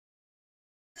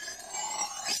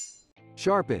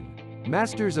Sharpen,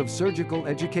 Masters of Surgical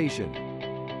Education.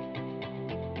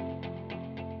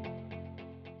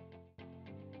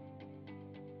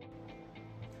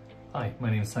 Hi, my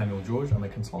name is Samuel George. I'm a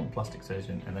consultant plastic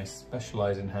surgeon and I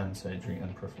specialize in hand surgery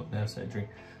and peripheral nerve surgery.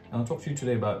 And I'll talk to you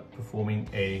today about performing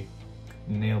a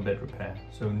nail bed repair.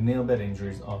 So nail bed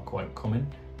injuries are quite common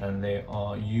and they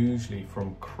are usually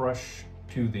from crush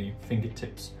to the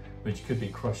fingertips, which could be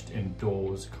crushed in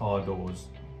doors, car doors,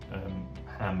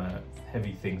 hammer,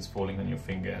 heavy things falling on your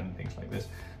finger and things like this.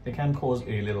 They can cause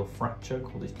a little fracture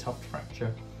called a tuft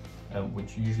fracture,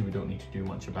 which usually we don't need to do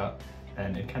much about,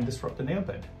 and it can disrupt the nail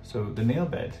bed. So the nail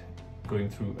bed, going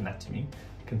through anatomy,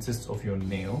 consists of your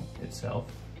nail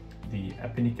itself, the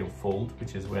epinicial fold,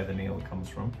 which is where the nail comes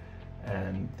from,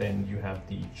 and then you have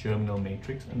the germinal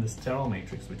matrix and the sterile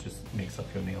matrix, which makes up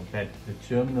your nail bed. The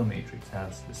germinal matrix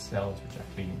has the cells which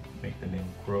actually make the nail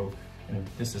grow, and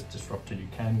if this is disrupted, you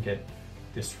can get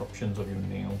disruptions of your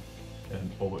nail,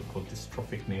 or what we call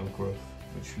dystrophic nail growth,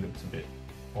 which looks a bit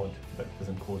odd but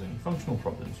doesn't cause any functional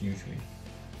problems usually.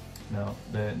 Now,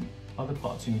 the other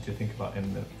parts you need to think about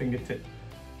in the fingertip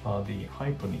are the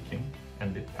hyponychium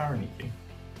and the paronychium.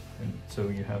 And so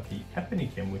you have the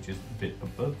epinicium, which is the bit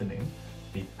above the nail,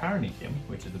 the paronychium,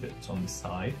 which is the bit that's on the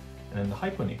side, and then the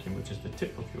hyponychium, which is the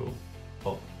tip of your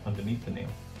pulp underneath the nail.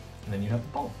 And then you have the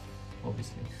bulb,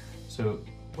 obviously. So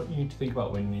what you need to think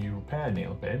about when you repair a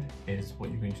nail bed is what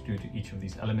you're going to do to each of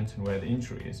these elements and where the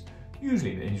injury is.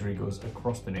 Usually the injury goes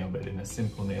across the nail bed in a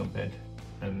simple nail bed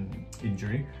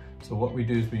injury. So what we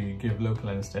do is we give local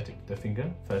anesthetic to the finger,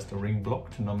 first a ring block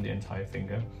to numb the entire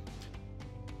finger.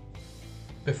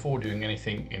 Before doing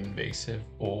anything invasive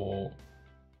or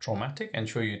traumatic,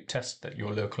 ensure you test that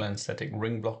your local anesthetic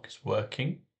ring block is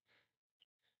working.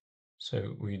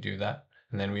 So we do that.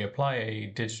 And then we apply a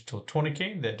digital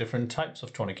tourniquet. There are different types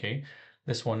of tourniquet.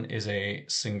 This one is a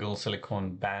single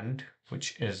silicone band,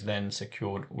 which is then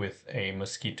secured with a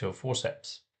mosquito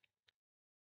forceps.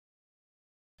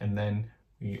 And then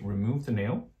we remove the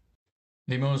nail.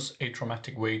 The most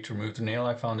atraumatic way to remove the nail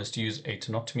I found is to use a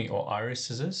tenotomy or iris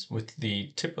scissors, with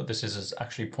the tip of the scissors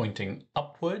actually pointing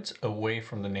upwards away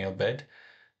from the nail bed,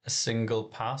 a single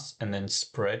pass and then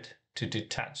spread to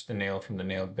detach the nail from the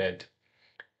nail bed.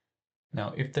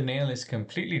 Now, if the nail is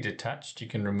completely detached, you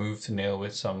can remove the nail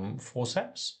with some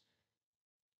forceps,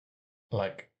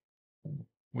 like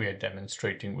we are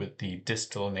demonstrating with the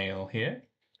distal nail here.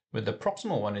 With the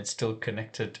proximal one, it's still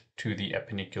connected to the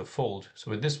epinicial fold.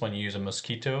 So with this one, you use a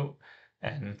mosquito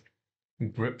and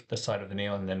grip the side of the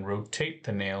nail and then rotate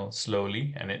the nail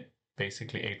slowly, and it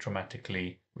basically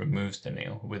atraumatically removes the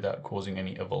nail without causing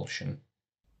any avulsion.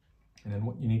 And then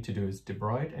what you need to do is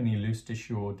debride any loose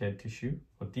tissue or dead tissue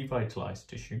or devitalized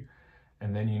tissue.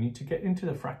 And then you need to get into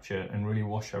the fracture and really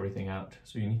wash everything out.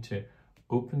 So you need to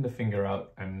open the finger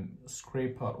out and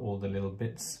scrape out all the little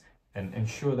bits and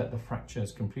ensure that the fracture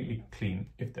is completely clean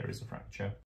if there is a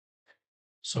fracture.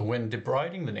 So when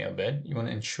debriding the nail bed, you want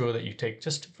to ensure that you take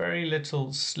just a very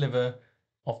little sliver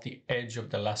off the edge of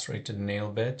the lacerated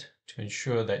nail bed to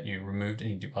ensure that you removed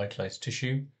any devitalized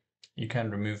tissue. You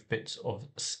can remove bits of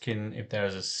skin if there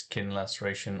is a skin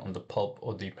laceration on the pulp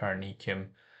or the paronychium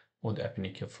or the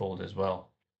epinicial fold as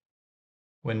well.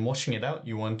 When washing it out,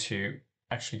 you want to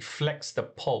actually flex the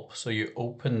pulp so you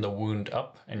open the wound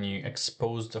up and you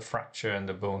expose the fracture and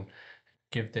the bone.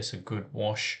 Give this a good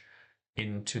wash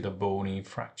into the bony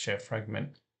fracture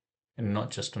fragment and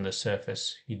not just on the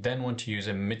surface. You then want to use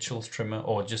a Mitchell's trimmer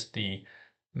or just the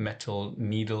metal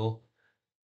needle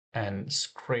and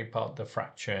scrape out the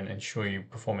fracture and ensure you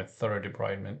perform a thorough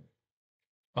debridement.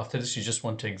 After this, you just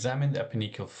want to examine the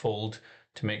epinicial fold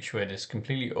to make sure it is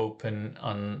completely open,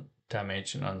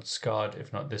 undamaged and unscarred.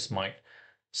 If not, this might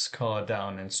scar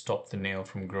down and stop the nail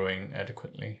from growing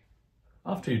adequately.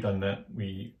 After you've done that,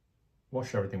 we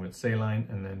wash everything with saline,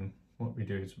 and then what we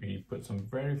do is we put some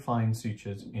very fine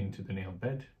sutures into the nail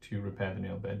bed to repair the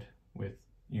nail bed with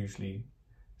usually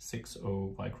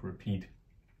 6/0 microrepeat.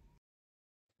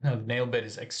 Now, the nail bed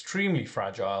is extremely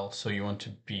fragile, so you want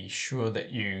to be sure that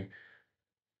you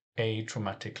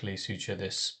atraumatically suture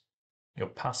this. You're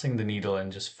passing the needle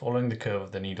and just following the curve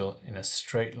of the needle in a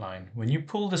straight line. When you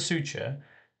pull the suture,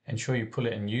 ensure you pull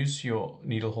it and use your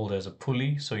needle holder as a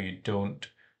pulley so you don't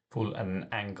pull at an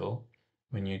angle.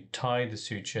 When you tie the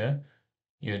suture,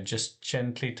 you're just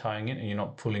gently tying it and you're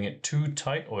not pulling it too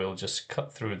tight or it'll just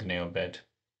cut through the nail bed.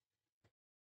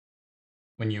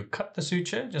 When you cut the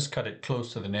suture, just cut it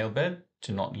close to the nail bed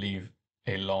to not leave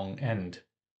a long end.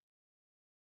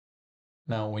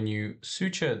 Now, when you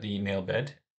suture the nail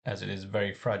bed, as it is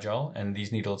very fragile and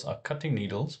these needles are cutting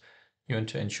needles, you want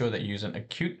to ensure that you use an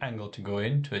acute angle to go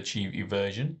in to achieve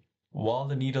eversion. While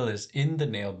the needle is in the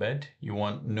nail bed, you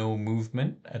want no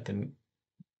movement at the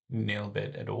nail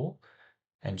bed at all,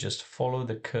 and just follow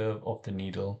the curve of the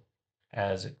needle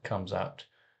as it comes out.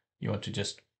 You want to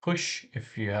just push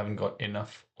if you haven't got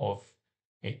enough of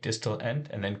a distal end,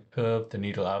 and then curve the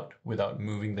needle out without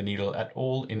moving the needle at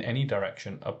all in any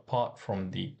direction apart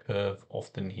from the curve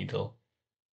of the needle.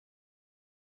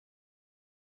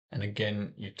 And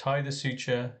again, you tie the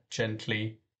suture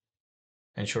gently,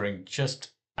 ensuring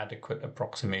just adequate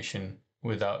approximation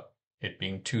without it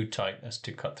being too tight as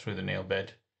to cut through the nail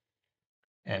bed,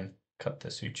 and cut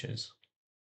the sutures.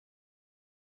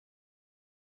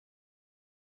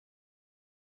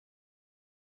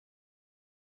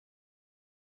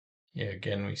 Here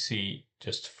again we see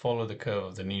just follow the curve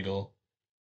of the needle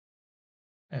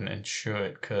and ensure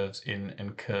it curves in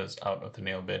and curves out of the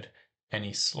nail bed.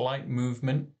 Any slight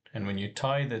movement, and when you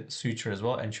tie the suture as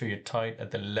well, ensure you tie it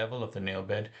at the level of the nail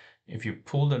bed. If you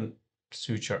pull the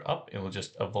suture up, it will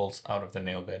just avulse out of the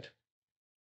nail bed.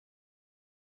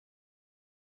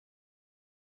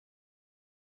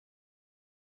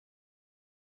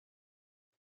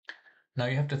 Now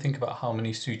you have to think about how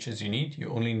many sutures you need. You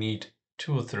only need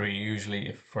 2 or 3 usually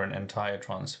if for an entire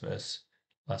transverse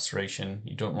laceration.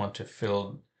 You don't want to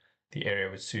fill the area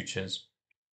with sutures.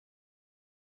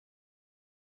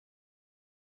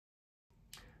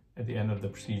 At the end of the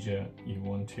procedure, you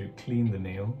want to clean the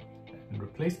nail and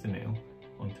replace the nail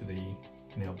onto the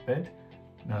nail bed.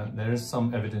 Now there is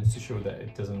some evidence to show that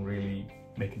it doesn't really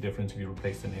make a difference if you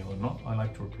replace the nail or not. I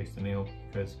like to replace the nail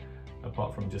because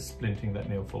apart from just splinting that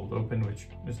nail fold open, which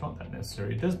is not that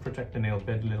necessary, it does protect the nail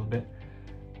bed a little bit,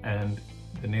 and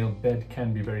the nail bed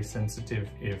can be very sensitive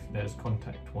if there's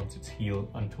contact once it's healed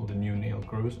until the new nail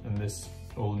grows, and this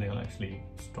old nail actually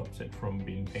stops it from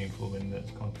being painful when there's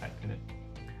contact in it.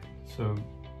 So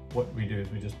what we do is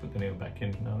we just put the nail back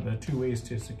in. Now there are 2 ways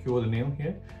to secure the nail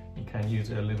here. You can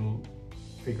use a little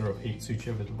figure of 8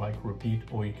 suture with Vicro repeat,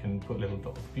 or you can put a little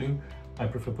dot of glue. I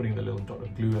prefer putting the little dot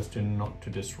of glue as to not to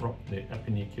disrupt the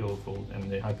epineuchial fold and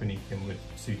the hyponychium with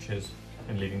sutures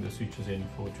and leaving the sutures in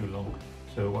for too long.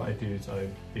 So what I do is I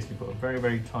basically put a very,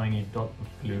 very tiny dot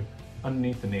of glue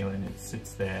underneath the nail, and it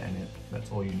sits there, and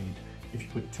that's all you need. If you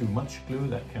put too much glue,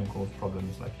 that can cause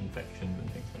problems like infections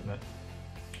and things like that.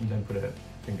 And then put a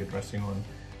finger dressing on,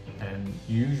 and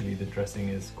usually the dressing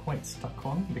is quite stuck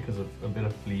on because of a bit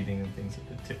of bleeding and things at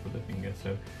the tip of the finger.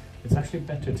 So it's actually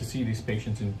better to see these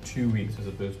patients in 2 weeks as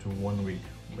opposed to 1 week.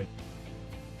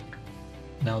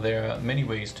 Now there are many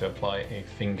ways to apply a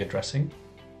finger dressing.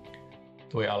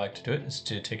 The way I like to do it is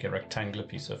to take a rectangular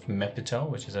piece of Mepitel,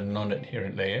 which is a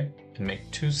non-adherent layer, and make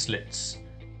 2 slits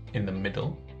in the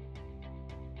middle.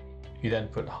 You then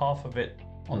put half of it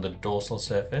on the dorsal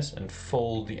surface and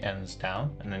fold the ends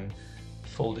down, and then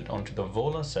fold it onto the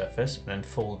volar surface, and then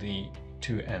fold the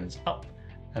 2 ends up,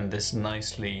 and this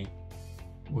nicely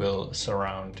will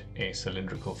surround a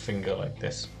cylindrical finger like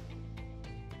this.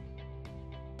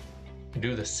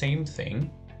 Do the same thing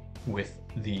with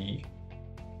the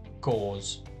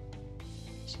gauze.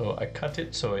 So I cut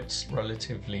it so it's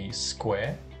relatively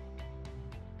square,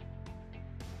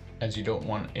 as you don't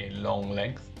want a long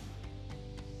length.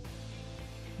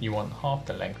 You want half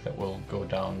the length that will go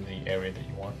down the area that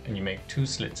you want, and you make 2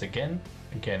 slits again.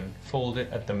 Again, fold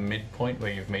it at the midpoint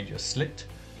where you've made your slit,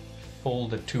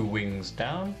 fold the 2 wings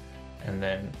down, and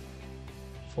then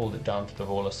fold it down to the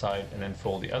volar side, and then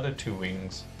fold the other 2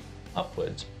 wings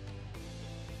upwards.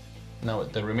 Now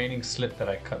with the remaining slit that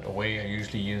I cut away, I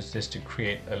usually use this to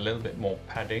create a little bit more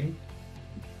padding,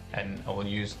 and I will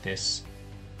use this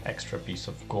extra piece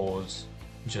of gauze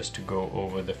just to go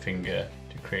over the finger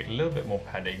to create a little bit more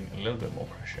padding, a little bit more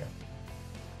pressure.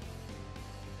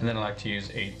 And then I like to use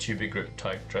a tubic grip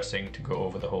type dressing to go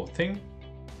over the whole thing.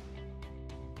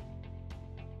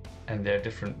 And there are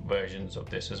different versions of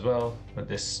this as well, but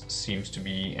this seems to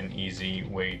be an easy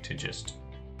way to just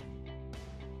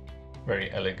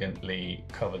very elegantly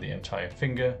cover the entire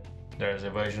finger. There is a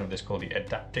version of this called the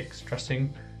Adaptix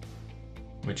dressing,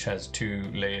 which has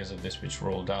 2 layers of this which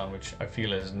roll down, which I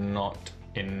feel is not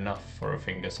enough for a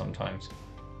finger sometimes.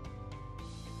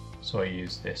 So I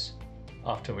use this.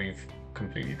 After we've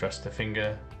completely dressed the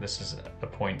finger, this is the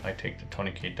point I take the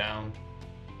tourniquet down.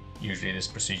 Usually this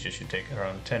procedure should take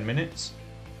around 10 minutes.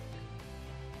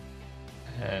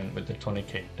 And with the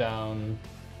tourniquet down,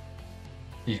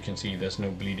 you can see there's no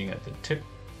bleeding at the tip,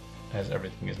 as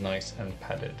everything is nice and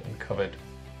padded and covered.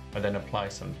 I then apply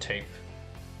some tape.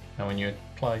 Now when you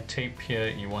apply tape here,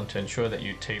 you want to ensure that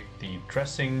you tape the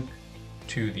dressing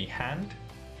to the hand,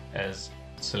 as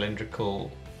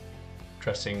cylindrical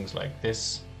dressings like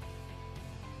this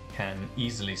can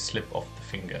easily slip off the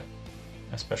finger.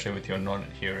 especially with your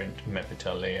non-adherent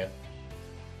Mepitel layer.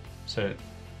 So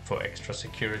for extra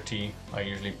security, I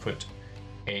usually put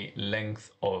a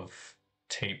length of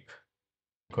tape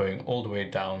going all the way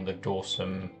down the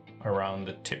dorsum, around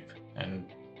the tip and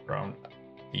around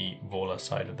the volar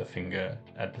side of the finger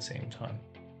at the same time.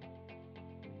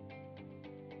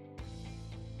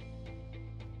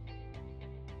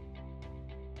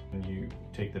 When you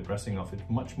take the dressing off, it's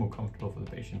much more comfortable for the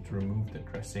patient to remove the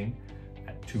dressing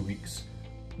at 2 weeks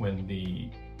when the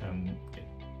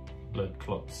blood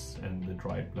clots and the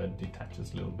dried blood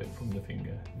detaches a little bit from the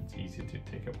finger. It's easier to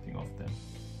take everything off then.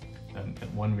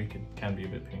 At 1 week it can be a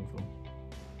bit painful.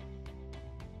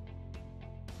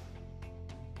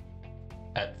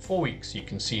 At 4 weeks you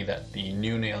can see that the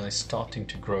new nail is starting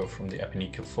to grow from the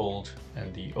epineuchal fold,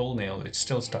 and the old nail is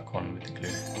still stuck on with the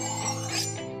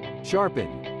glue.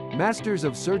 Sharpen. Masters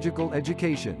of Surgical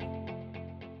Education.